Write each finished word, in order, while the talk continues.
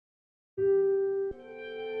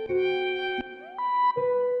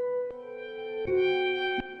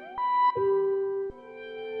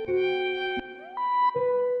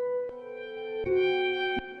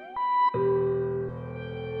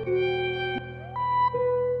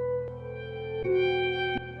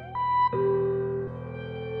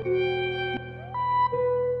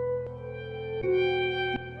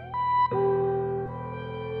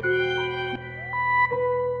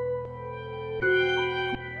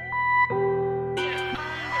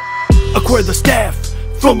Acquire the staff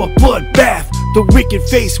from a bloodbath, the wicked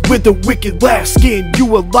face with the wicked laugh. Skin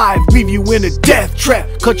you alive, leave you in a death trap.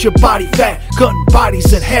 Cut your body fat, cutting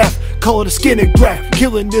bodies in half. Call it a skin and graft,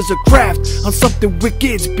 killing is a craft on something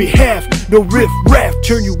wicked's behalf. No riff raff,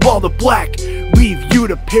 turn you all to black, leave you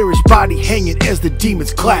to perish, body hanging as the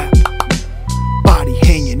demons clap. Body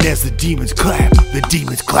hanging as the demons clap, the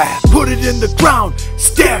demons clap. Put it in the ground,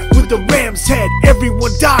 staff with the ram's head,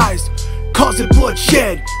 everyone dies, causing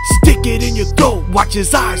bloodshed. Stick it in your throat, watch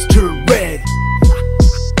his eyes turn red.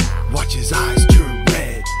 Watch his eyes turn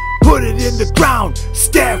red. Put it in the ground,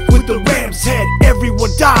 staff with the ram's head, everyone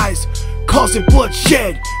dies, causing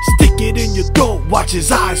bloodshed. Stick it in your throat, watch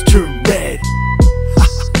his eyes turn red.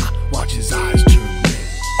 Watch his eyes turn red.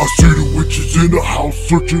 I see the witches in the house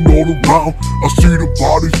searching all around. I see the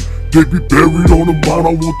bodies, they be buried on the mound.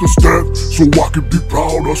 I want the staff so I can be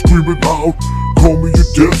proud. I scream it loud, call me a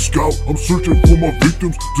death scout. I'm searching for my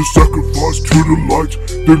victims to sacrifice to the lights.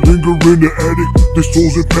 They linger in the attic, their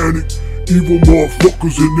souls in panic. Evil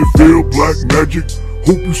motherfuckers in their veil, black magic.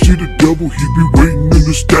 Hope you see the devil, he be waiting in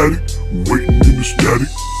the static, waiting in the static.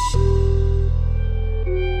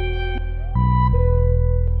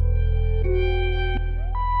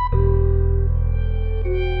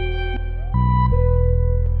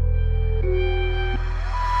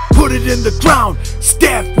 Put it in the ground,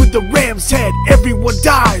 staff with the ram's head, everyone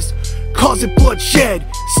dies, causing bloodshed.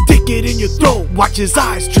 Stick it in your throat, watch his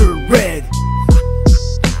eyes turn red.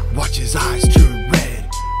 Watch his eyes turn red.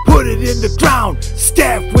 Put it in the ground,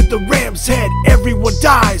 staff with the ram's head, everyone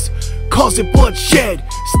dies, causing bloodshed.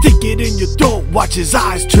 Stick it in your throat, watch his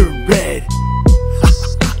eyes turn red.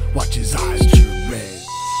 Watch his eyes turn red.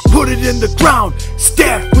 Put it in the ground,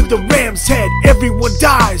 staff with the ram's head, everyone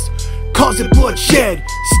dies, causing bloodshed.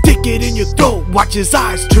 Stick it in your throat, watch his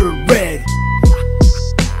eyes turn red.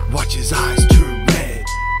 Watch his eyes turn red.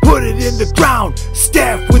 Put it in the ground,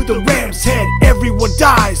 staff with the ram's head, everyone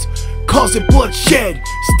dies, causing bloodshed.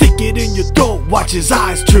 Stick it in your throat, watch his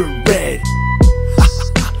eyes turn red.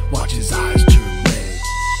 Watch his eyes